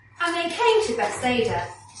And they came to Bethsaida,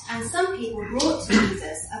 and some people brought to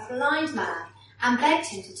Jesus a blind man and begged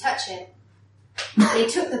him to touch him. They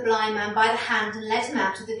took the blind man by the hand and led him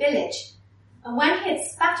out of the village. And when he had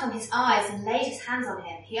spat on his eyes and laid his hands on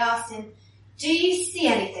him, he asked him, "Do you see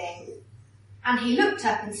anything?" And he looked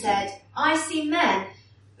up and said, "I see men,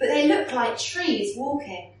 but they look like trees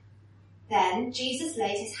walking." Then Jesus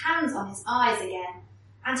laid his hands on his eyes again,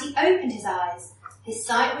 and he opened his eyes. His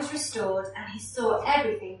sight was restored, and he saw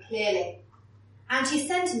everything clearly. And he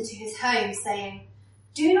sent him to his home, saying,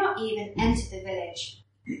 "Do not even enter the village."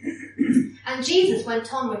 And Jesus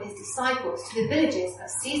went on with his disciples to the villages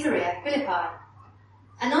of Caesarea Philippi.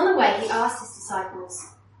 And on the way he asked his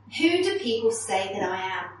disciples, "Who do people say that I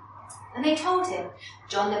am?" And they told him,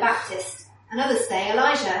 "John the Baptist, and others say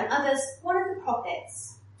Elijah, and others one of the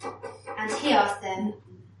prophets." And he asked them,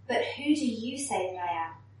 "But who do you say that I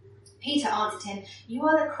am?" Peter answered him, "You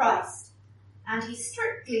are the Christ." And he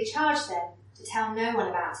strictly charged them to tell no one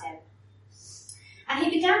about him. And he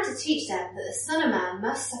began to teach them that the Son of Man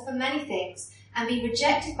must suffer many things, and be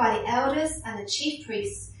rejected by the elders and the chief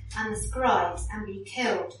priests and the scribes, and be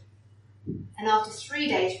killed, and after 3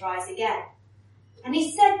 days rise again. And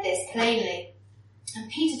he said this plainly. And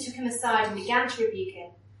Peter took him aside and began to rebuke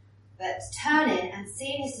him. But turning and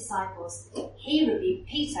seeing his disciples, he rebuked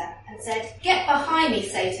Peter and said, "Get behind me,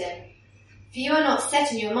 Satan, for you are not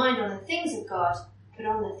setting your mind on the things of God, but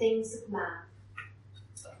on the things of man."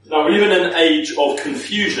 Now, we live in an age of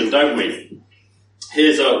confusion, don't we?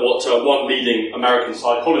 Here's what one leading American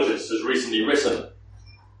psychologist has recently written.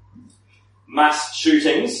 Mass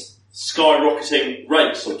shootings, skyrocketing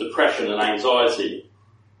rates of depression and anxiety,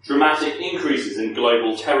 dramatic increases in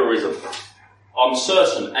global terrorism,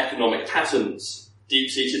 uncertain economic patterns,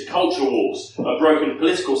 deep-seated culture wars, a broken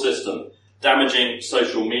political system, damaging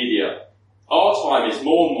social media. Our time is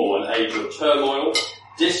more and more an age of turmoil,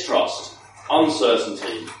 distrust,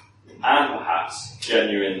 uncertainty, and perhaps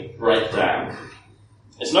genuine breakdown.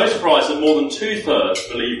 It's no surprise that more than 2/3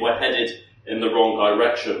 believe we're headed in the wrong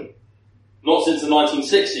direction. Not since the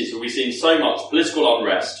 1960s have we seen so much political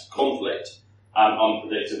unrest, conflict, and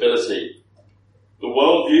unpredictability. The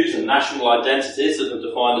worldviews and national identities that have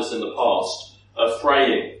defined us in the past are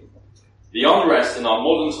fraying. The unrest in our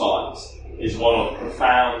modern times is one of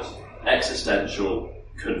profound existential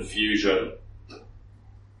confusion.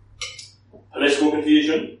 Political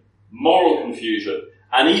confusion, moral confusion,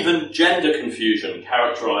 and even gender confusion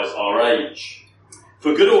characterise our age.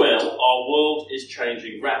 For good or ill, our world is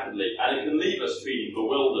changing rapidly, and it can leave us feeling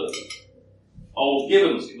bewildered. Old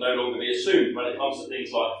givens can no longer be assumed when it comes to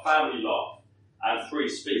things like family life and free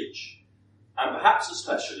speech, and perhaps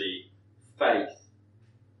especially faith.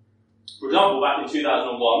 For example, back in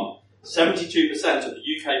 2001, 72% of the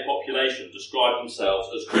UK population described themselves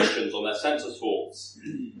as Christians on their census forms.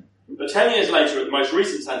 But 10 years later, at the most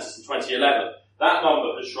recent census in 2011, that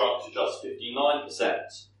number has shrunk to just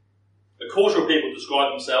 59%. A quarter of people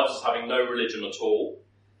describe themselves as having no religion at all,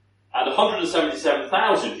 and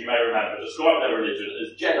 177,000, you may remember, describe their religion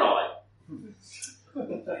as Jedi.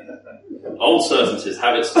 Old certainties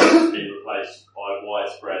have its time been replaced by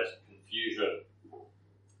widespread confusion.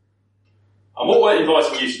 And what we're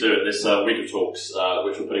inviting you to do at this week of talks,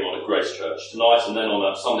 which we're putting on at Grace Church tonight and then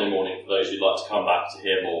on a Sunday morning for those who'd like to come back to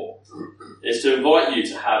hear more, is to invite you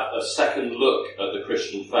to have a second look at the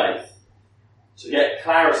Christian faith, to get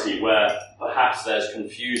clarity where perhaps there's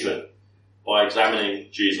confusion by examining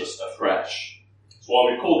Jesus afresh. That's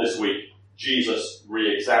why we call this week Jesus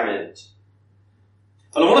Re-Examined.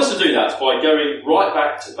 And I want us to do that by going right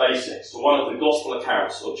back to basics, to one of the gospel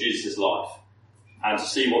accounts of Jesus' life, and to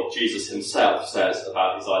see what Jesus himself says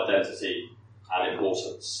about his identity and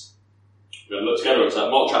importance. We're going to look together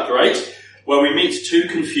at Mark chapter 8, where we meet two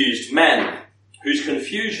confused men whose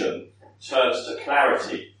confusion turns to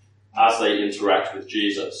clarity as they interact with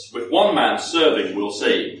Jesus, with one man serving, we'll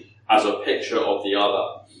see, as a picture of the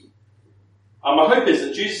other. And my hope is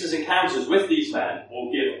that Jesus' encounters with these men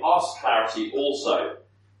will give us clarity also,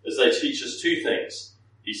 as they teach us two things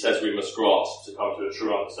he says we must grasp to come to a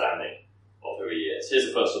true understanding of who he is. Here's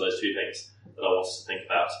the first of those two things that I want us to think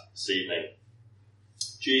about this evening.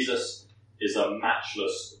 Jesus is a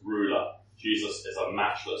matchless ruler. Jesus is a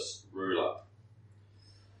matchless ruler.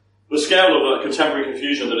 The scale of contemporary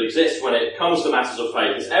confusion that exists when it comes to matters of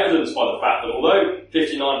faith is evidenced by the fact that although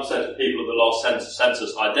 59% of people at the last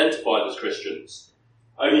census identified as Christians,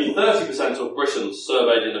 only 30% of Britons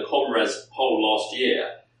surveyed in a ComRes poll last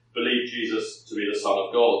year believed Jesus to be the Son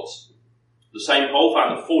of God. The same poll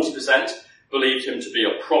found that 40% believed him to be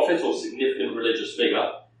a prophet or significant religious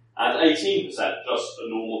figure, and 18% just a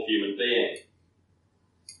normal human being.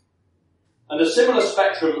 And And a similar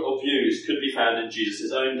spectrum of views could be found in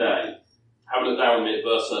Jesus' own day. Have a look down with me at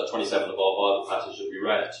verse 27 of our Bible passage that we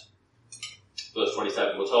read. Verse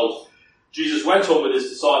 27, we're told, Jesus went on with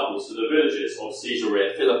his disciples to the villages of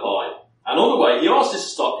Caesarea Philippi. And on the way, he asked his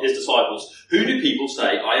disciples, who do people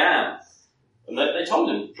say I am? And they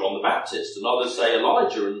told him, John the Baptist, and others say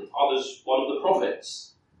Elijah, and others one of the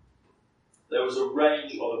prophets. There was a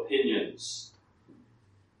range of opinions.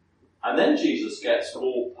 And then Jesus gets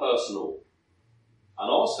more personal and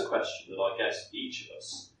asks the question that I guess each of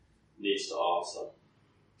us needs to answer.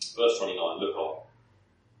 Verse 29, look on.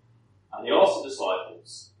 And he asked the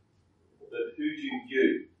disciples, but who do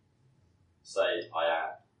you say I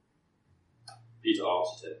am? Peter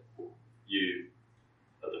answered him, you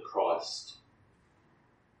are the Christ.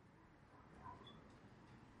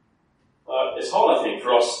 It's hard, I think,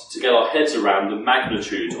 for us to get our heads around the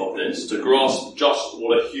magnitude of this, to grasp just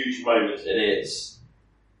what a huge moment it is.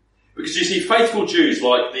 Because you see, faithful Jews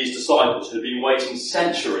like these disciples had been waiting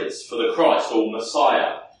centuries for the Christ or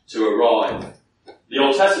Messiah to arrive. The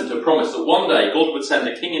Old Testament had promised that one day God would send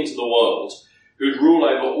a king into the world who would rule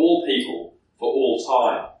over all people for all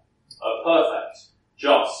time. A perfect,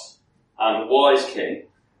 just, and wise king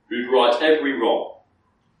who would right every wrong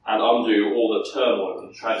and undo all the turmoil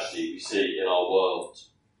and tragedy we see in our world.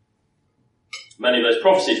 Many of those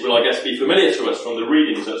prophecies will, I guess, be familiar to us from the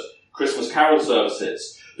readings at Christmas carol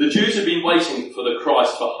services. The Jews have been waiting for the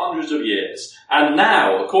Christ for hundreds of years, and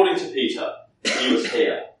now, according to Peter, he was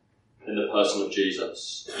here in the person of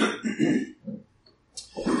Jesus.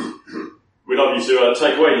 We'd love you to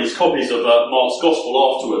take away these copies of Mark's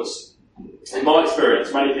Gospel afterwards. In my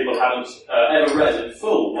experience, many people haven't ever read in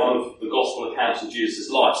full one of the Gospel accounts of Jesus'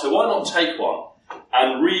 life, so why not take one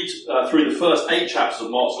and read through the first 8 chapters of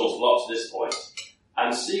Mark's Gospel up to this point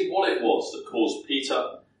and see what it was that caused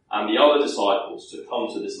Peter and the other disciples to come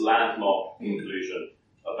to this landmark conclusion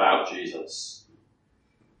about Jesus.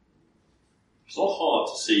 It's not hard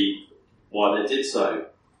to see why they did so.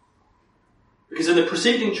 Because in the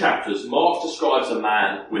preceding chapters, Mark describes a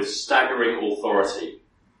man with staggering authority.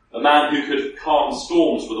 A man who could calm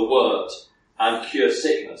storms with a word and cure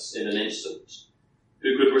sickness in an instant.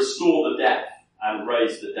 Who could restore the deaf and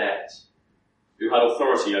raise the dead. Who had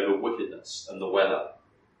authority over wickedness and the weather.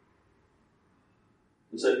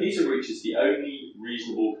 And so Peter reaches the only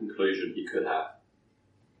reasonable conclusion he could have.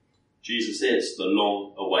 Jesus is the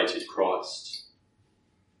long-awaited Christ.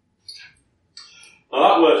 Now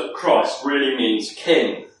that word Christ really means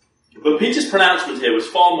king. But Peter's pronouncement here was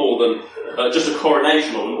far more than just a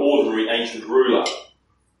coronation of an ordinary ancient ruler.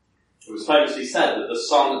 It was famously said that the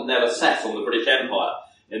sun never set on the British Empire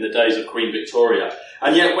in the days of Queen Victoria.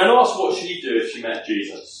 And yet when asked what she'd do if she met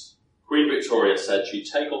Jesus, Queen Victoria said she'd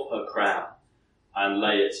take off her crown and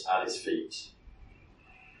lay it at his feet.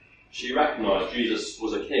 She recognised Jesus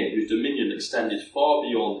was a king whose dominion extended far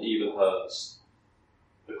beyond even hers.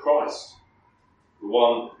 The Christ, the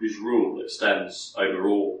one whose rule extends over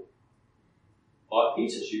all. Like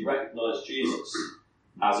Peter, she recognised Jesus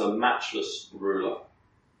as a matchless ruler.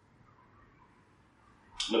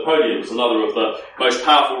 Napoleon was another of the most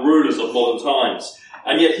powerful rulers of modern times,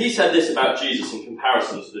 and yet he said this about Jesus in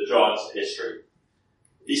comparison to the giants of history.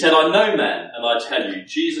 He said, I know men, and I tell you,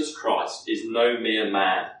 Jesus Christ is no mere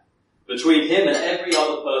man. Between him and every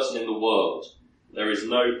other person in the world, there is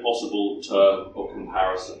no possible term of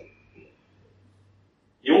comparison.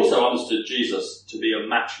 He also understood Jesus to be a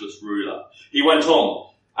matchless ruler. He went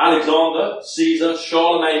on, Alexander, Caesar,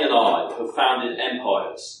 Charlemagne and I have founded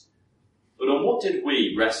empires. But on what did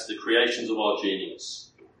we rest the creations of our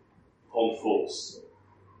genius? Upon force.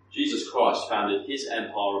 Jesus Christ founded his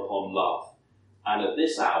empire upon love. And at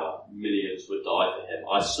this hour, millions would die for him.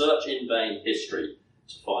 I search in vain history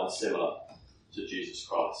to find similar to Jesus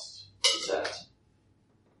Christ, he said.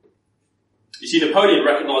 You see, Napoleon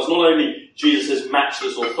recognised not only Jesus'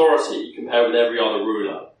 matchless authority compared with every other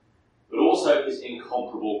ruler, but also his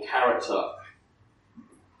incomparable character.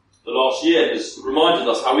 The last year has reminded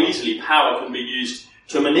us how easily power can be used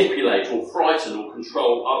to manipulate or frighten or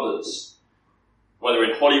control others. Whether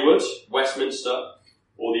in Hollywood, Westminster,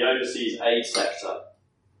 or the overseas aid sector,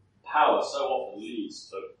 power so often leads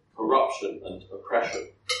to corruption and oppression.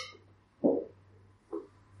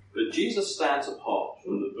 But Jesus stands apart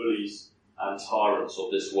from the bullies and tyrants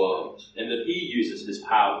of this world, in that he uses his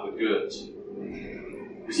power for good.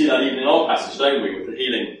 We see that even in our passage, don't we, with the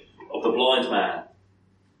healing of the blind man.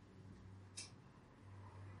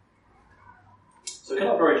 So can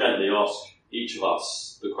I very gently ask each of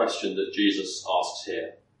us the question that Jesus asks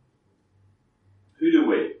here? Who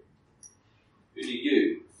do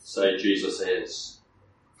you say Jesus is?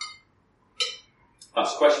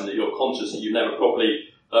 that's a question that you're conscious that you've never properly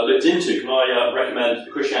looked into, can I recommend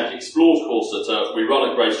the Christianity Explored course that we run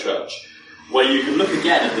at Grace Church, where you can look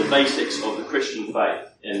again at the basics of the Christian faith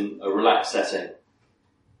in a relaxed setting.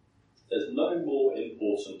 There's no more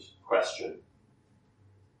important question.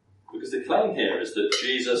 Because the claim here is that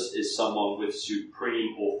Jesus is someone with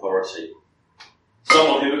supreme authority.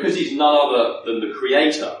 Someone who, because he's none other than the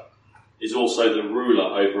Creator, is also the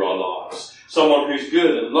ruler over our lives. Someone whose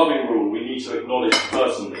good and loving rule we need to acknowledge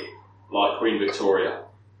personally, like Queen Victoria.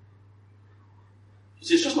 It's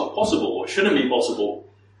just not possible, or it shouldn't be possible,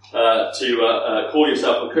 to call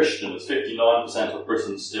yourself a Christian, as 59% of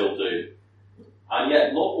Britons still do, and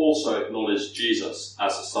yet not also acknowledge Jesus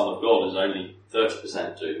as the Son of God, as only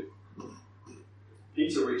 30% do.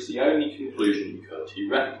 Peter reached the only conclusion he could. He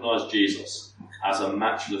recognised Jesus as a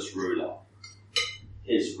matchless ruler,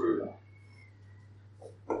 his ruler.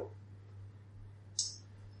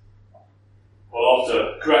 Well,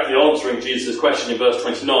 after correctly answering Jesus' question in verse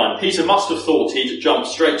 29, Peter must have thought he'd jumped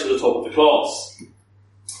straight to the top of the class.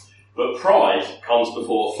 But pride comes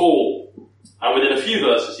before a fall. And within a few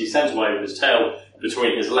verses, he sent away with his tail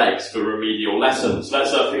between his legs for remedial lessons.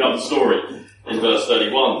 Let's pick up the story in verse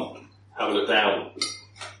 31. Have a look down.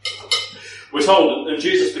 We're told that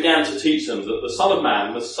Jesus began to teach them that the Son of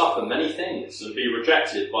Man must suffer many things and be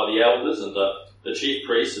rejected by the elders and the chief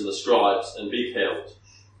priests and the scribes and be killed,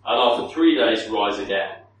 and after 3 days rise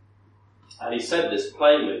again. And he said this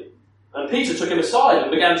plainly. And Peter took him aside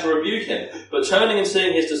and began to rebuke him. But turning and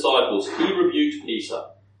seeing his disciples, he rebuked Peter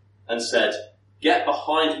and said, "Get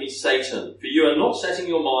behind me, Satan, for you are not setting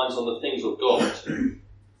your minds on the things of God,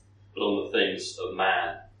 but on the things of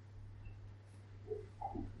man."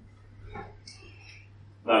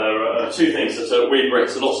 Now, there are two things that we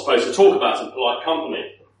Brits are not supposed to talk about in polite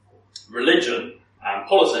company: religion and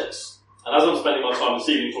politics. And as I'm spending my time this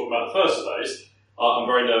evening talking about the first of those, I'm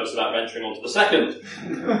very nervous about venturing on to the second.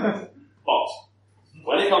 But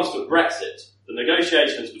when it comes to Brexit, the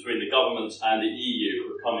negotiations between the government and the EU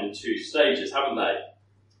have come in two stages, haven't they?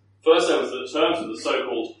 First, there was the terms of the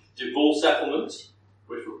so-called divorce settlement,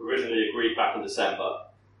 which were provisionally agreed back in December.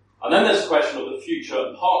 And then there's the question of the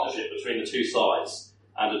future partnership between the two sides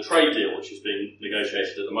and a trade deal which is being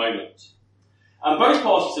negotiated at the moment. And both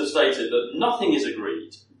parties have stated that nothing is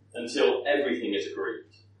agreed until everything is agreed.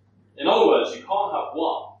 In other words, you can't have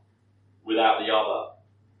one without the other.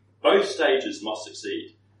 Both stages must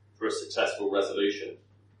succeed for a successful resolution.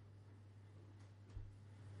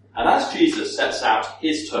 And as Jesus sets out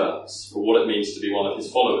his terms for what it means to be one of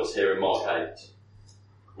his followers here in Mark 8,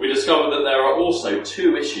 we discover that there are also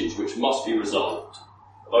two issues which must be resolved,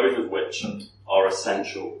 both of which are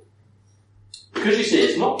essential. Because you see,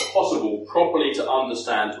 it's not possible properly to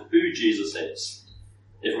understand who Jesus is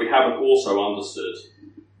if we haven't also understood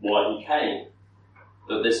why he came.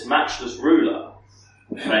 That this matchless ruler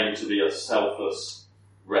came to be a selfless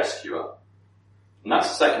rescuer. And that's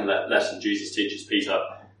the second lesson Jesus teaches Peter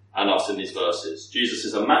and us in these verses. Jesus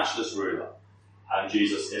is a matchless ruler, and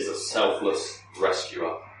Jesus is a selfless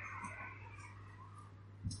rescuer.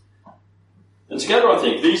 And together, I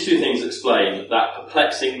think, these two things explain that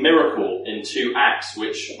perplexing miracle in two acts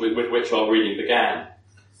with which our reading began.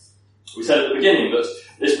 We said at the beginning that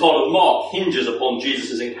this part of Mark hinges upon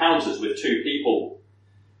Jesus' encounters with two people.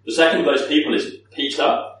 The second of those people is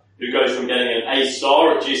Peter, who goes from getting an A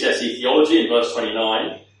star at GCSE Theology in verse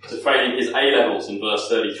 29 to failing his A-levels in verse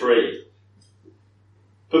 33.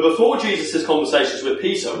 But before Jesus' conversations with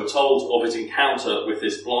Peter, we're told of his encounter with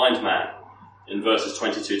this blind man in verses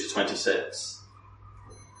 22 to 26.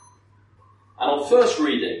 And on first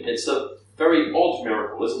reading, it's a very odd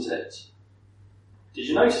miracle, isn't it? Did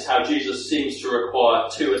you notice how Jesus seems to require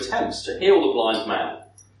two attempts to heal the blind man?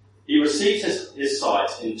 He receives his sight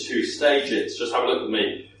in two stages. Just have a look with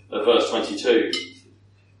me at verse 22.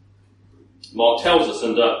 Mark tells us,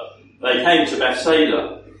 and they came to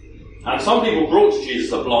Bethsaida. And some people brought to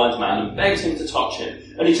Jesus a blind man and begged him to touch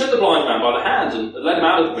him. And he took the blind man by the hand and led him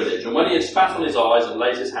out of the village. And when he had spat on his eyes and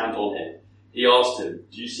laid his hand on him, he asked him,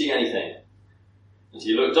 "Do you see anything?" And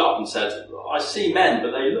he looked up and said, "I see men,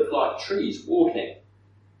 but they look like trees walking."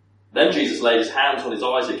 Then Jesus laid his hands on his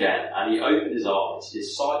eyes again, and he opened his eyes.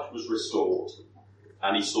 His sight was restored,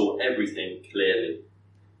 and he saw everything clearly.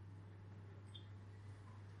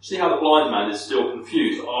 See how the blind man is still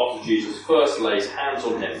confused after Jesus first lays hands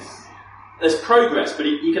on him. There's progress, but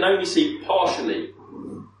he can only see partially.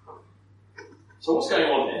 So what's going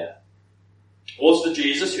on here? Was the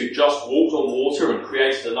Jesus who just walked on water and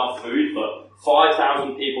created enough food for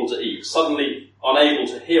 5,000 people to eat suddenly unable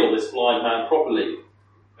to heal this blind man properly?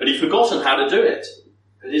 Had he forgotten how to do it?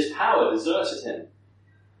 Had his power deserted him?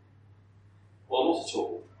 Well, not at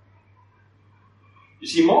all. You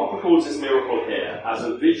see, Mark records this miracle here as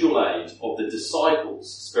a visual aid of the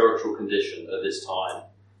disciples' spiritual condition at this time.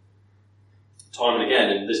 Time and again,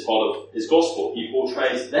 in this part of his gospel, he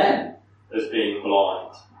portrays them as being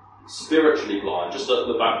blind, spiritually blind. Just at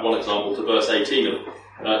the back, one example to verse 18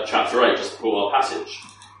 of chapter 8, just before our passage.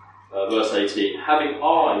 Verse 18, having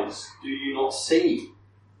eyes, do you not see?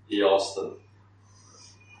 He asked them.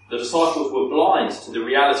 The disciples were blind to the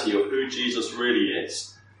reality of who Jesus really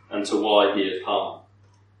is and to why he had come.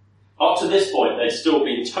 Up to this point, they'd still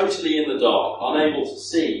been totally in the dark, unable to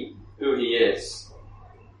see who he is.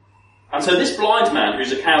 And so this blind man,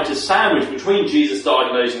 whose account is sandwiched between Jesus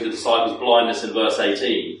diagnosing the disciples' blindness in verse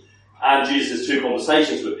 18 and Jesus' two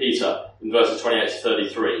conversations with Peter in verses 28 to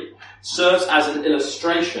 33, serves as an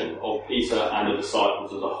illustration of Peter and the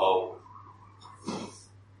disciples as a whole.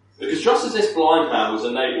 Because just as this blind man was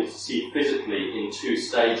enabled to see physically in two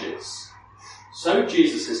stages, so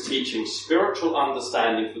Jesus' teaching spiritual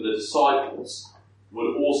understanding for the disciples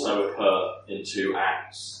would also occur in two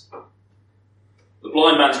acts. The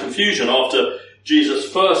blind man's confusion after Jesus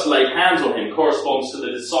first laid hands on him corresponds to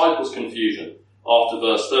the disciples' confusion after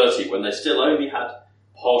verse 30, when they still only had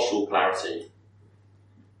partial clarity.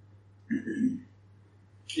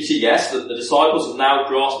 You see, yes, the disciples have now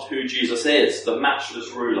grasped who Jesus is, the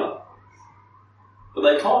matchless ruler. But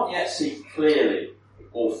they can't yet see clearly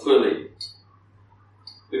or fully,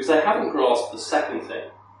 because they haven't grasped the second thing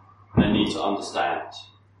they need to understand: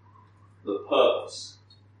 the purpose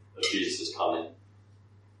of Jesus' coming.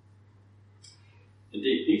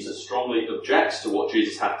 Indeed, Peter strongly objects to what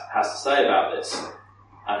Jesus has to say about this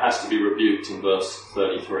and has to be rebuked in verse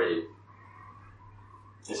 33.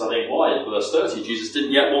 It's, I think, why in verse 30 Jesus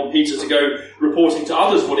didn't yet want Peter to go reporting to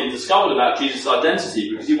others what he discovered about Jesus'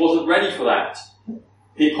 identity, because he wasn't ready for that.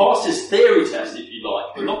 He passed his theory test, if you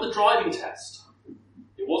like, but not the driving test.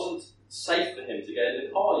 It wasn't safe for him to get in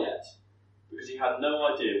the car yet, because he had no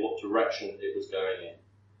idea what direction it was going in.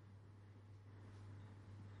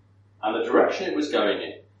 And the direction it was going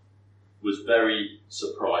in was very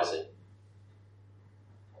surprising.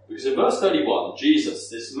 Because in verse 31, Jesus,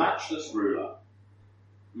 this matchless ruler,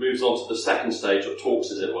 moves on to the second stage of talks,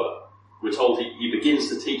 as it were. We're told he begins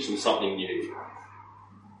to teach them something new.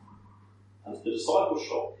 And to the disciples'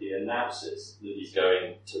 shock, he announces that he's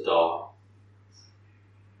going to die.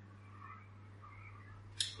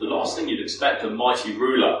 The last thing you'd expect a mighty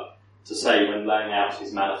ruler to say when laying out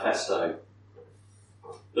his manifesto.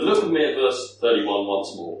 But look with me at verse 31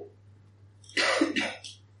 once more.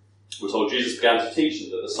 We're told Jesus began to teach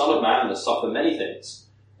them that the Son of Man must suffer many things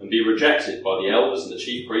and be rejected by the elders and the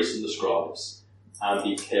chief priests and the scribes, and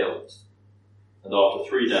be killed, and after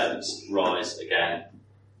 3 days rise again.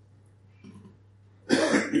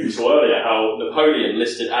 We saw earlier how Napoleon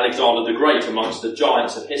listed Alexander the Great amongst the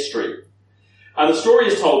giants of history. And the story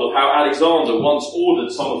is told of how Alexander once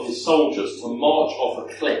ordered some of his soldiers to march off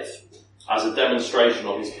a cliff as a demonstration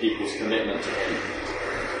of his people's commitment to him.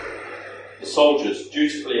 The soldiers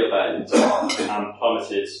dutifully obeyed and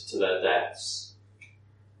plummeted to their deaths.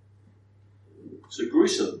 It's a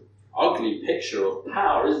gruesome, ugly picture of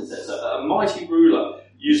power, isn't it? A mighty ruler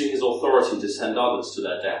using his authority to send others to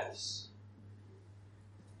their deaths.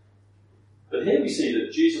 But here we see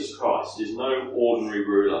that Jesus Christ is no ordinary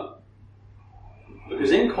ruler,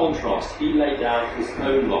 because in contrast, he laid down his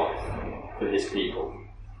own life for his people.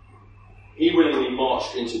 He willingly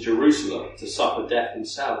marched into Jerusalem to suffer death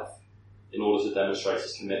himself in order to demonstrate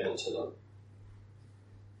his commitment to them.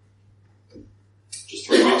 Just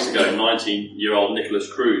 3 weeks ago, 19-year-old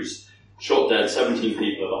Nicholas Cruz shot dead 17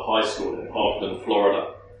 people at a high school in Parkland,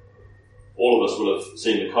 Florida. All of us will have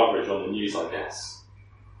seen the coverage on the news, I guess.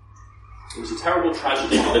 It was a terrible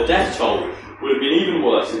tragedy, but the death toll would have been even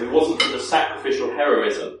worse if it wasn't for the sacrificial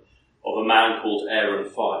heroism of a man called Aaron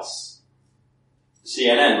Feist.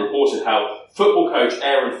 CNN reported how football coach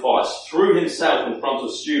Aaron Feist threw himself in front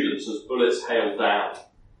of students as bullets hailed down.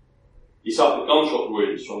 He suffered gunshot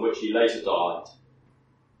wounds from which he later died.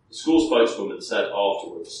 The school spokeswoman said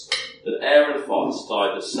afterwards that Aaron Feist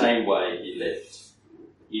died the same way he lived.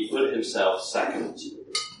 He put himself second.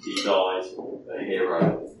 He died a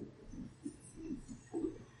hero.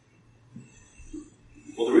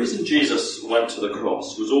 Well, the reason Jesus went to the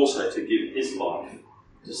cross was also to give his life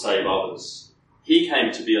to save others. He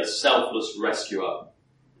came to be a selfless rescuer.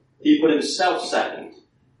 He put himself second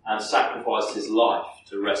and sacrificed his life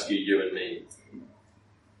to rescue you and me.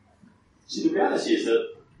 See, the reality is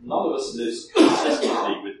that none of us lives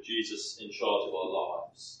consistently with Jesus in charge of our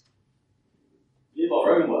lives. We live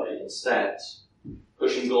our own way instead,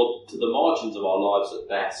 pushing God to the margins of our lives at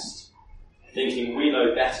best, thinking we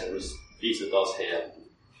know better as Peter does here.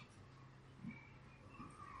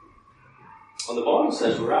 And the Bible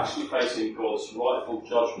says we're actually facing God's rightful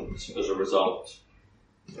judgment as a result.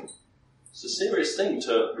 It's a serious thing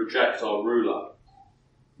to reject our ruler.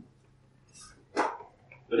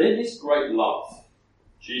 But in his great love,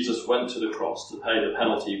 Jesus went to the cross to pay the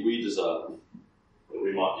penalty we deserve, that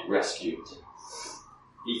we might be rescued.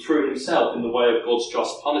 He threw himself in the way of God's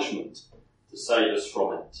just punishment to save us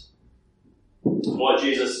from it. That's why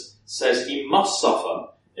Jesus says he must suffer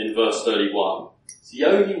in verse 31. It's the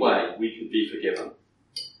only way we could be forgiven.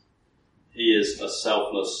 He is a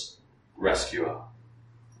selfless rescuer.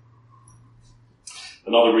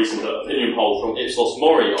 Another recent opinion poll from Ipsos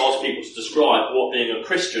Mori asked people to describe what being a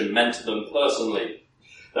Christian meant to them personally.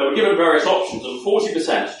 They were given various options and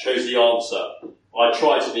 40% chose the answer, I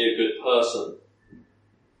try to be a good person.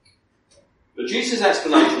 But Jesus'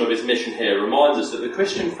 explanation of his mission here reminds us that the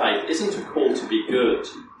Christian faith isn't a call to be good.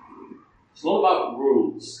 It's not about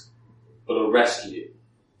rules, but a rescue.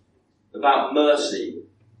 About mercy,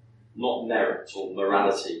 not merit or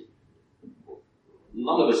morality.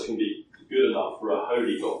 None of us can be good enough for a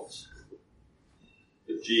holy God.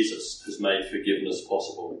 But Jesus has made forgiveness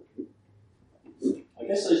possible. I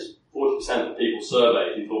guess those 40% of people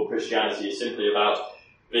surveyed who thought Christianity is simply about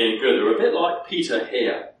being good are a bit like Peter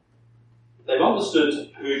here. They've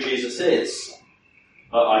understood who Jesus is.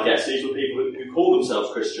 I guess these were people who call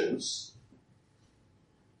themselves Christians.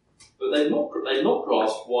 But they've not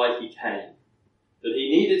grasped why he came. That he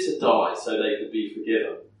needed to die so they could be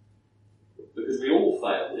forgiven. Because we all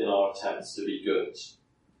fail in our attempts to be good.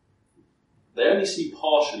 They only see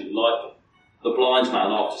partially, like the blind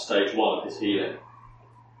man after stage 1 of his healing.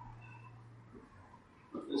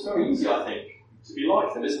 It's very easy, I think, to be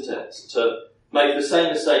like them, isn't it? To make the same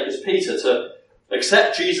mistake as Peter, to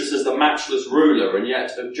accept Jesus as the matchless ruler and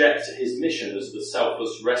yet object to his mission as the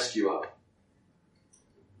selfless rescuer.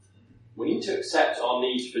 We need to accept our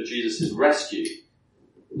need for Jesus' rescue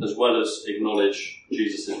as well as acknowledge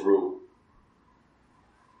Jesus' rule.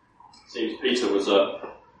 It seems Peter was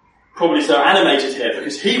probably so animated here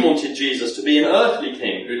because he wanted Jesus to be an earthly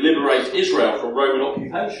king who'd liberate Israel from Roman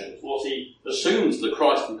occupation. It's what he assumes the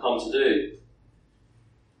Christ would come to do.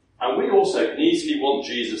 And we also can easily want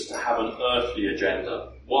Jesus to have an earthly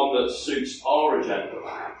agenda, one that suits our agenda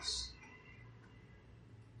perhaps.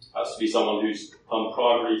 Has to be someone who's come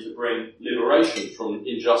primarily to bring liberation from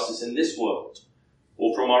injustice in this world,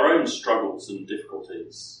 or from our own struggles and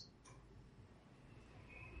difficulties.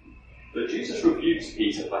 But Jesus rebukes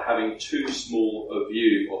Peter for having too small a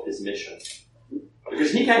view of his mission.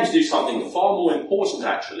 Because he came to do something far more important,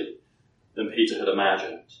 actually, than Peter had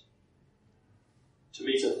imagined. To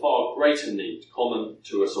meet a far greater need common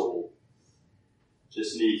to us all.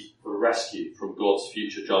 This need for rescue from God's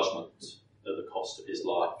future judgment at the cost of his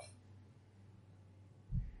life.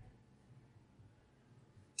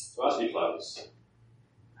 So as we close,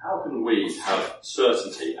 how can we have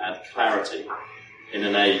certainty and clarity in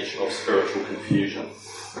an age of spiritual confusion?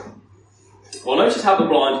 Well, notice how the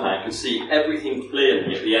blind man could see everything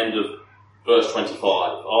clearly at the end of verse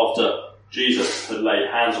 25, after Jesus had laid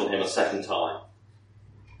hands on him a second time.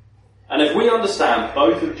 And if we understand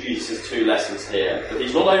both of Jesus' two lessons here, that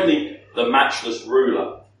he's not only the matchless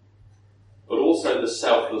ruler, but also the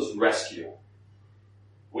selfless rescuer,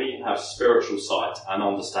 we can have spiritual sight and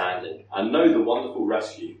understanding and know the wonderful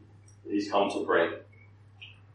rescue that he's come to bring.